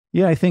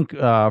Yeah, I think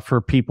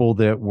for people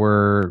that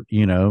were,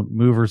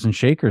 movers and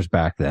shakers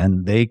back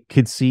then, they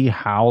could see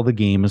how the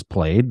game is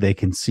played. They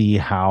can see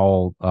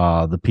how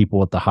the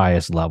people at the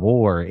highest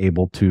level are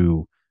able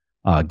to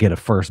get a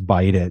first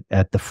bite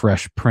at the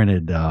fresh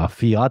printed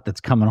fiat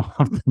that's coming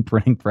off the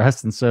printing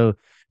press. And so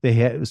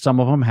some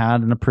of them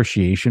had an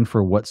appreciation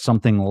for what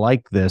something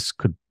like this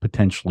could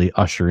potentially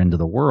usher into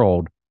the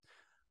world.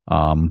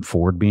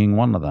 Ford being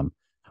one of them.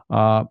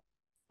 Uh,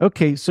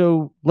 Okay,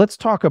 so let's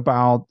talk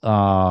about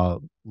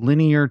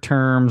linear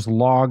terms,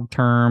 log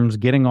terms,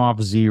 getting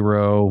off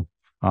zero.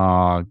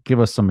 Give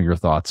us some of your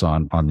thoughts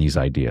on these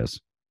ideas.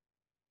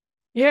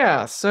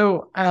 Yeah.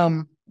 So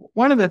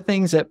one of the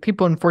things that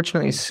people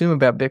unfortunately assume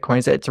about Bitcoin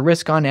is that it's a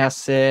risk on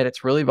asset,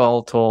 it's really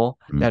volatile.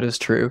 Mm. That is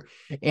true.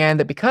 And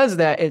that because of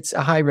that, it's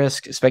a high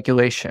risk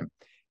speculation.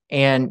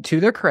 And to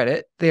their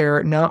credit,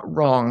 they're not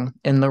wrong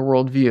in their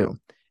worldview.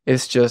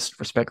 It's just,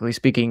 respectfully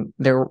speaking,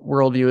 their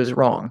worldview is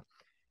wrong.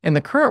 In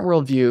the current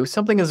worldview,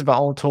 something is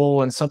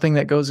volatile and something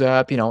that goes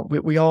up.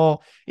 We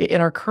all, in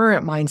our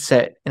current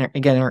mindset,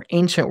 again, in our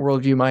ancient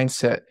worldview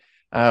mindset,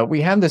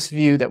 we have this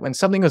view that when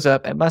something goes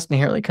up, it must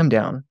inherently come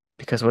down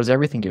because what does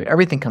everything do?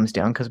 Everything comes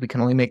down because we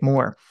can only make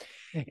more.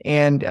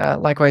 And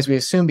likewise, we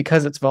assume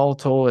because it's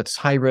volatile, it's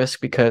high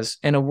risk because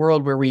in a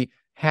world where we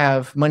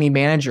have money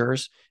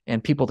managers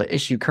and people that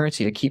issue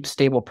currency to keep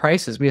stable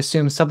prices, we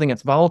assume something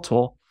that's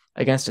volatile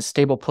against a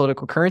stable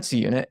political currency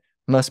unit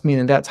must mean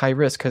that that's high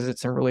risk because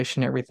it's in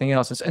relation to everything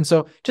else. And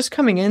so just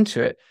coming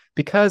into it,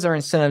 because our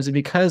incentives and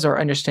because our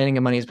understanding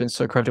of money has been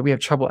so corrupted, we have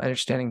trouble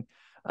understanding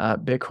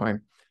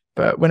Bitcoin.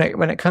 But when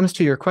it comes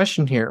to your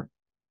question here,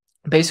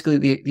 basically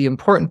the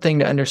important thing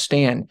to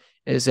understand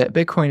is that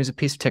Bitcoin is a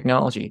piece of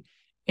technology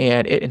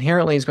and it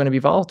inherently is going to be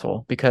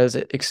volatile because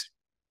it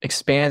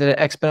expands at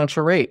an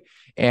exponential rate.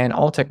 And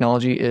all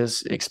technology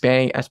is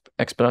expanding at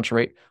exponential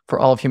rate for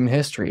all of human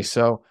history.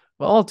 So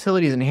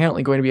volatility is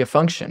inherently going to be a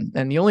function.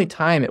 And the only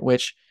time at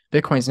which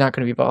Bitcoin is not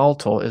going to be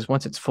volatile is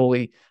once it's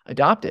fully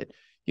adopted.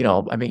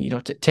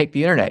 Take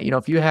the internet.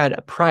 If you had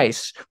a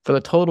price for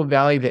the total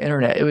value of the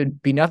internet, it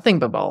would be nothing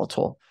but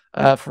volatile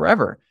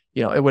forever.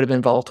 It would have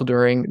been volatile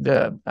during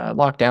the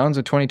lockdowns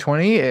of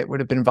 2020. It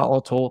would have been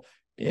volatile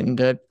in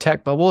the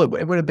tech bubble.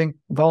 It would have been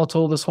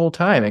volatile this whole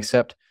time,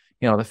 except,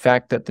 the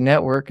fact that the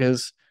network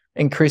is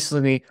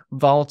increasingly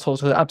volatile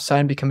to the upside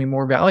and becoming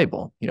more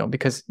valuable,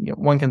 because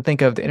one can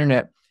think of the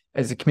internet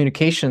as a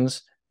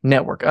communications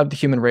network of the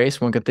human race.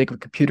 One could think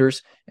of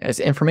computers as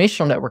the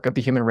informational network of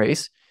the human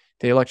race.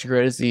 The electric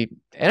grid is the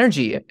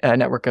energy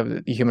network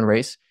of the human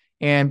race.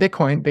 And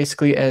Bitcoin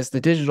basically as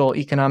the digital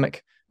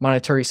economic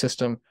monetary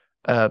system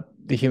of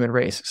the human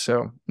race.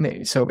 So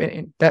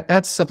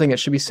that's something that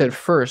should be said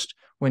first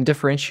when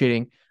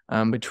differentiating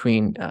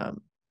between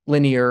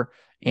linear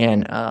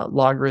and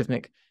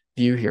logarithmic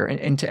view here.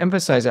 And to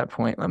emphasize that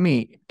point, let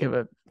me give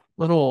a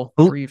little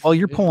Well, brief. while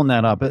you're pulling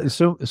that up,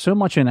 so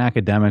much in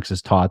academics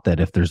is taught that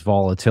if there's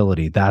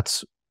volatility,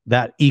 that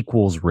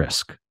equals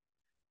risk.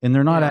 And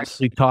they're not Yes.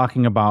 actually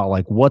talking about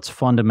like what's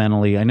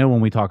fundamentally. I know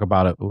when we talk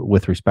about it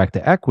with respect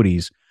to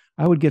equities,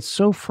 I would get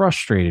so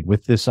frustrated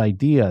with this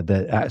idea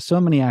that so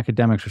many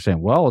academics are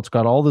saying, well, it's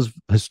got all this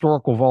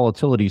historical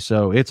volatility,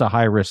 so it's a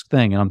high risk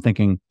thing. And I'm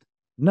thinking,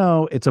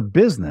 no, it's a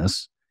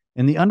business.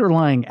 And the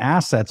underlying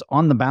assets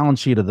on the balance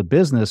sheet of the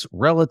business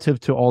relative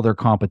to all their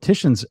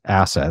competition's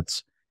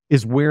assets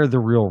is where the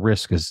real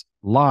risk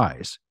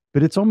lies.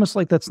 But it's almost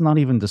like that's not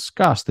even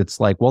discussed. It's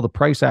like, well, the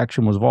price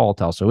action was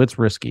volatile, so it's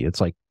risky.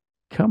 It's like,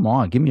 come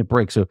on, give me a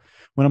break. So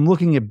when I'm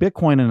looking at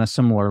Bitcoin in a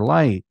similar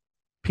light,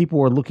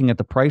 people are looking at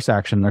the price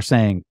action. They're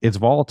saying it's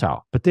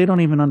volatile, but they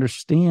don't even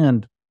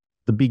understand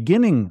the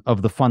beginning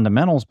of the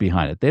fundamentals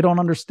behind it. They don't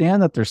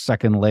understand that there's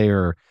second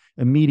layer,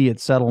 immediate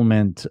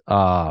settlement,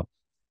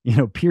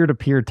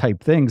 peer-to-peer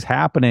type things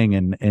happening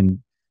and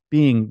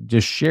being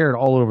just shared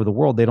all over the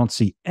world. They don't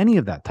see any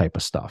of that type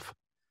of stuff.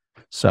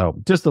 So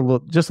just a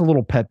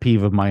little pet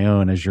peeve of my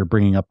own as you're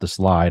bringing up the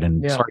slide.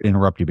 And Yeah. sorry to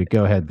interrupt you, but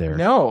go ahead there.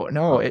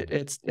 No,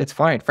 it's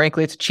fine.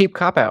 Frankly, it's a cheap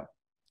cop out,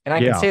 and I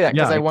can say that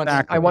because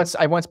exactly.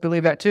 I once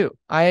believed that too.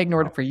 I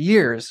ignored it for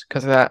years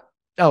because of that.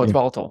 Oh, it's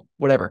volatile.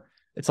 Whatever.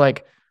 It's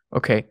like,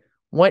 okay,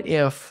 what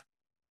if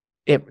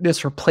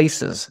this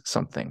replaces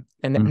something?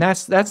 And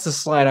that's the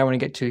slide I want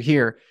to get to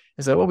here.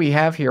 Is that what we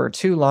have here are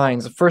two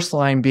lines. The first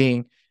line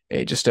being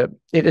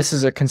this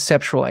is a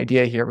conceptual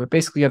idea here, but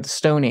basically you have the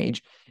Stone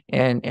Age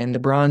and the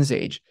Bronze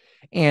Age.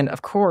 And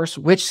of course,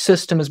 which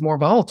system is more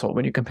volatile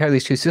when you compare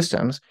these two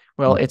systems?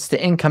 Well, it's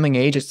the incoming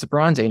age, it's the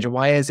Bronze Age. And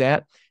why is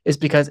that? It's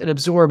because it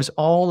absorbs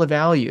all the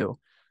value,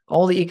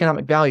 all the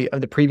economic value of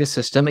the previous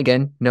system.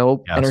 Again,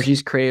 no energy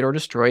is created or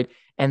destroyed.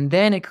 And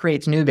then it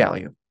creates new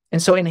value.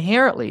 And so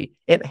inherently,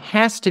 it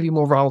has to be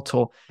more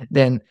volatile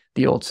than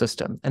the old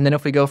system. And then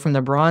if we go from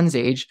the Bronze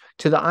Age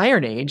to the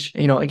Iron Age,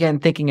 again,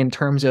 thinking in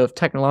terms of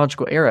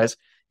technological eras,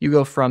 you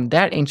go from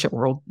that ancient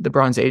world, the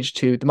Bronze Age,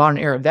 to the modern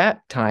era of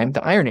that time,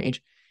 the Iron Age,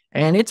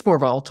 and it's more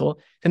volatile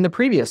than the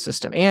previous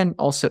system. And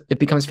also it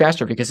becomes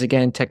faster because,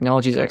 again,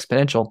 technology is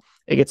exponential.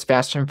 It gets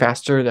faster and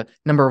faster. The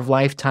number of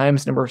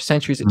lifetimes, number of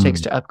centuries it takes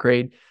to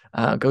upgrade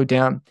go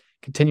down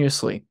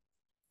continuously.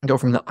 Go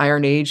from the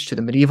Iron Age to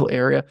the medieval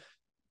era.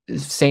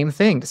 Same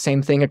thing. The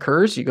same thing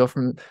occurs. You go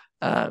from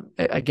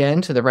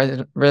again to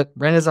the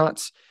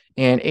Renaissance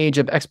and age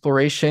of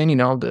exploration.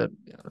 The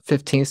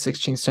 15th,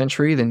 16th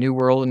century, the New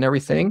World, and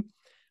everything.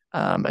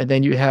 And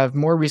then you have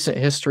more recent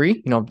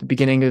history. The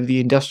beginning of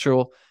the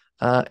industrial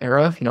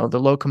era. The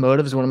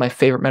locomotive is one of my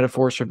favorite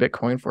metaphors for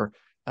Bitcoin for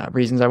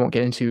reasons I won't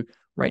get into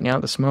right now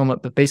at this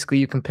moment. But basically,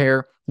 you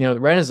compare the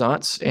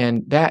Renaissance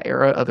and that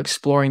era of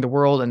exploring the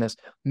world and this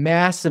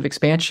massive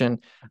expansion.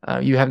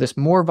 You have this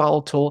more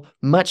volatile,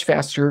 much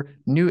faster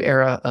new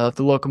era of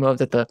the locomotive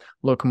that the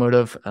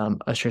locomotive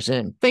ushers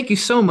in. Thank you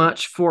so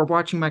much for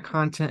watching my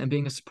content and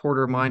being a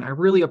supporter of mine. I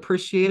really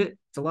appreciate it.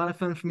 It's a lot of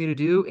fun for me to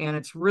do, and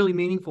it's really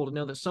meaningful to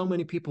know that so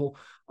many people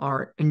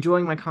are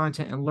enjoying my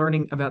content and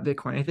learning about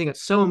Bitcoin. I think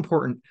it's so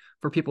important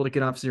for people to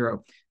get off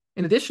zero.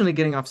 In addition to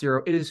getting off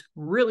zero, it is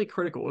really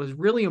critical. It is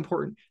really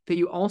important that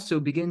you also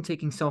begin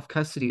taking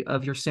self-custody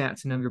of your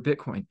sats and of your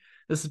Bitcoin.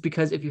 This is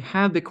because if you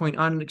have Bitcoin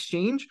on an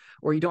exchange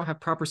or you don't have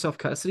proper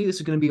self-custody, this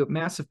is going to be a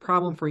massive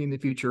problem for you in the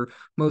future,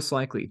 most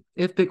likely.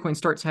 If Bitcoin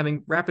starts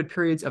having rapid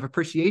periods of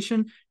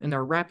appreciation and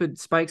there are rapid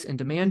spikes in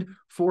demand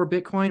for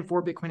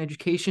Bitcoin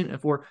education, and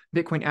for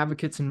Bitcoin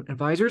advocates and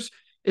advisors,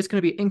 it's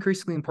going to be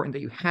increasingly important that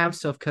you have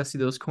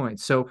self-custody of those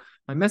coins. So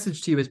my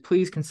message to you is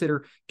please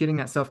consider getting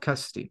that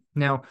self-custody.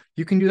 Now,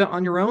 you can do that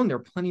on your own. There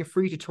are plenty of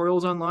free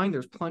tutorials online.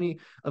 There's plenty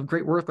of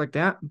great work like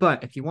that.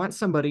 But if you want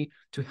somebody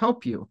to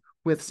help you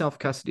with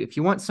self-custody, if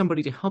you want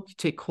somebody to help you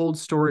take cold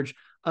storage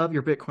of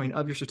your Bitcoin,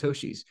 of your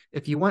Satoshis,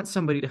 if you want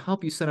somebody to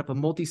help you set up a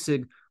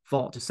multi-sig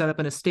vault, to set up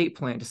an estate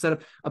plan, to set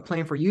up a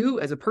plan for you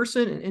as a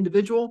person, an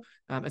individual,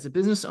 as a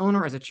business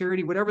owner, as a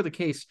charity, whatever the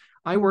case,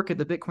 I work at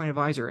the Bitcoin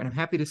Advisor, and I'm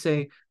happy to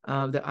say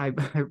that I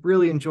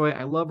really enjoy it.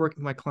 I love working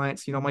with my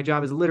clients. My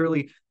job is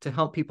literally to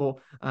help people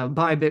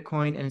buy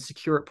Bitcoin and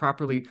secure it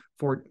properly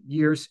for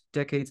years,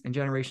 decades, and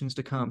generations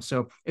to come.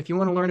 So if you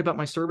want to learn about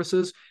my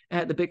services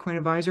at the Bitcoin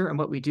Advisor and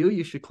what we do,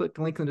 you should click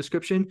the link in the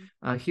description.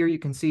 Here you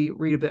can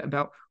read a bit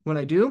about what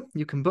I do.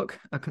 You can book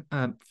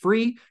a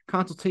free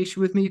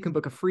consultation with me. You can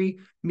book a free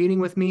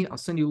meeting with me. I'll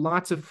send you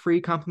lots of free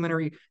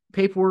complimentary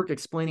paperwork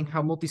explaining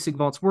how multi-sig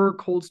vaults work,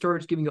 cold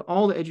storage, giving you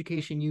all the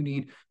education you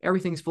need.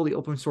 Everything's fully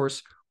open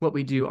source, what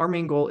we do. Our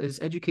main goal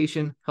is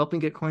education, helping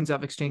get coins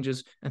off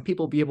exchanges, and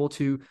people be able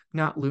to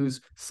not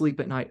lose sleep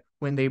at night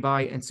when they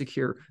buy and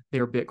secure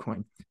their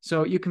Bitcoin.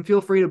 So you can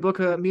feel free to book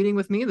a meeting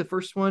with me. The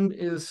first one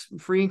is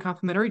free and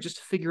complimentary, just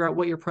to figure out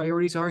what your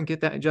priorities are and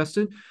get that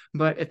adjusted.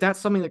 But if that's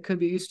something that could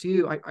be used to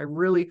you, I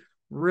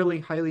really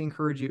highly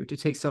encourage you to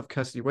take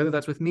self-custody, whether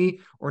that's with me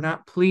or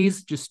not.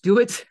 Please just do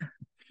it.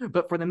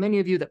 But for the many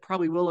of you that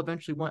probably will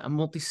eventually want a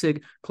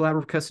multi-sig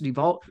collaborative custody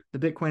vault, the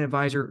Bitcoin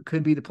Advisor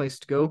could be the place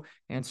to go.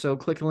 And so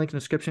click the link in the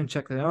description,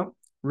 check that out.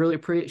 Really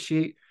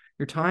appreciate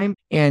your time.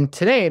 And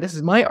today, this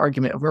is my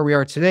argument of where we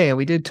are today. And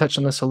we did touch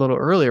on this a little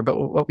earlier, but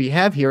what we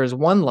have here is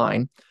one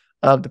line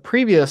of the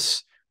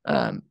previous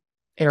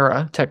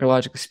era,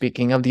 technologically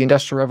speaking, of the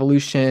Industrial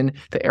Revolution,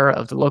 the era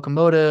of the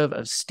locomotive,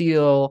 of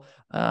steel.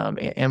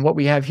 And what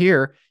we have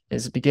here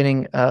is the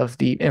beginning of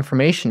the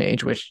information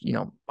age, which,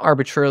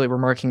 arbitrarily we're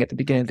marking at the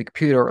beginning of the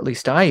computer, or at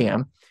least I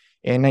am,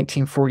 in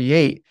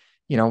 1948.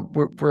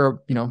 We're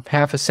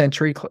half a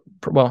century,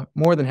 well,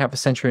 more than half a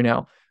century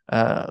now,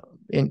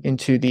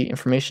 into the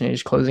information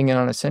age, closing in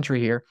on a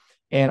century here.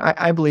 And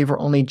I believe we're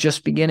only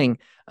just beginning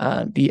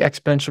the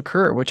exponential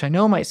curve, which I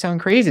know might sound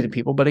crazy to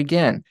people, but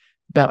again,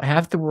 about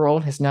half the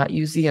world has not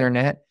used the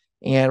internet.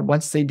 And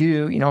once they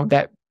do,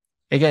 that,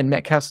 again,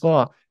 Metcalfe's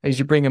law, as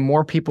you bring in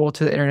more people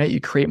to the internet, you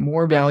create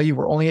more value.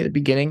 We're only at the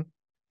beginning.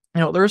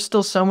 There's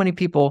still so many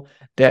people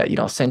that,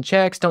 send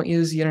checks, don't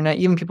use the internet,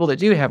 even people that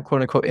do have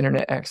quote unquote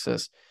internet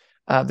access.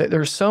 That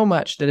there's so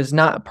much that is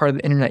not a part of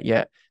the internet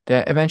yet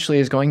that eventually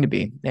is going to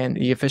be, and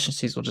the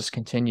efficiencies will just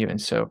continue.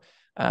 And so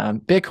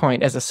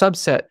Bitcoin, as a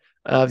subset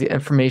of the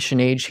information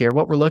age here,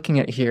 what we're looking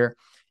at here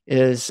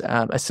is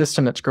a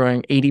system that's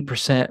growing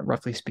 80%,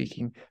 roughly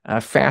speaking,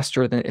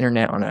 faster than the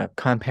internet on a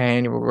compound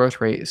annual growth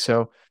rate.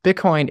 So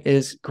Bitcoin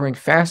is growing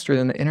faster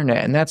than the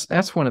internet. And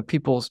that's one of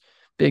people's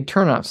big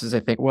turnoffs, is they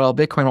think, well,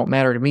 Bitcoin won't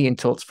matter to me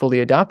until it's fully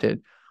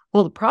adopted.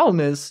 Well, the problem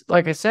is,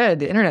 like I said,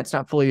 the internet's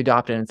not fully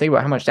adopted. And think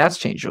about how much that's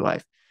changed your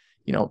life.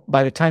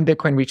 By the time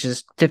Bitcoin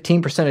reaches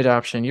 15%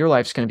 adoption, your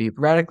life's going to be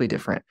radically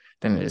different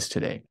than it is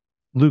today.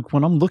 Luke,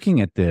 when I'm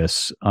looking at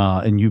this,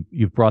 and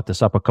you've brought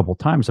this up a couple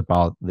times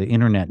about the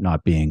internet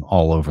not being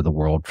all over the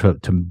world to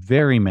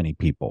very many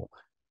people,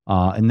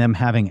 and them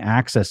having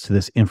access to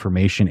this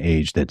information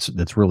age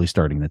that's really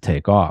starting to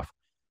take off.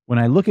 When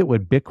I look at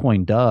what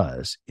Bitcoin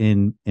does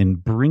in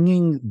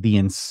bringing the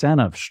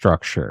incentive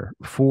structure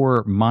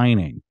for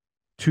mining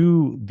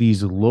to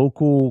these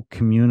local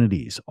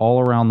communities all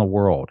around the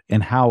world,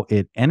 and how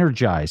it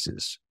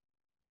energizes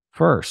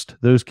first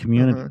those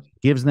communities,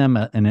 gives them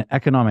an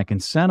economic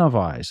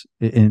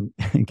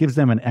it gives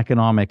them an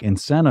economic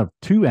incentive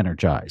to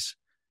energize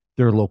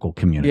their local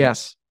community.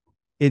 Yes.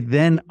 it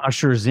then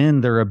ushers in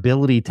their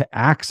ability to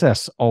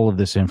access all of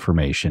this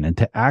information and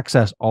to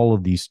access all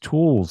of these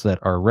tools that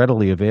are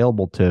readily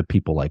available to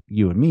people like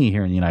you and me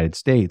here in the United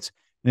States.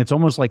 And it's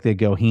almost like they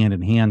go hand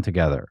in hand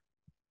together.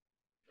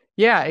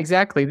 Yeah,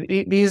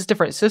 exactly. These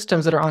different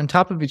systems that are on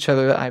top of each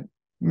other that I'm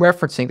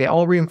referencing, they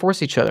all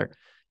reinforce each other.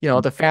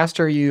 The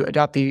faster you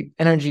adopt the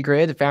energy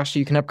grid, the faster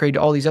you can upgrade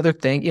to all these other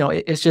things.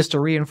 It's just a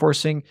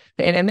reinforcing.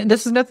 And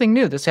this is nothing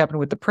new. This happened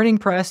with the printing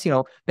press,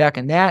 back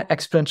in that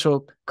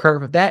exponential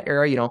curve of that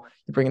era. You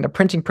bring in the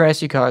printing press,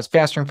 you cause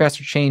faster and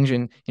faster change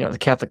in, the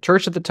Catholic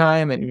Church at the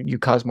time, and you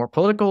cause more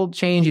political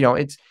change.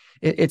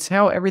 It's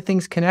how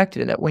everything's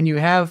connected. And that when you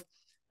have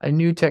a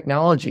new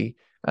technology,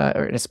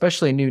 or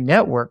especially a new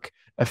network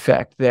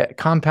effect that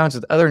compounds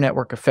with other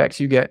network effects,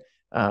 you get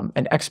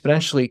an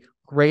exponentially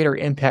greater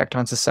impact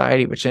on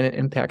society, which then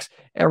impacts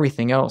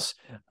everything else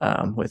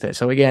with it.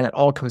 So again, it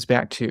all comes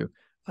back to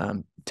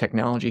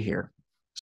technology here.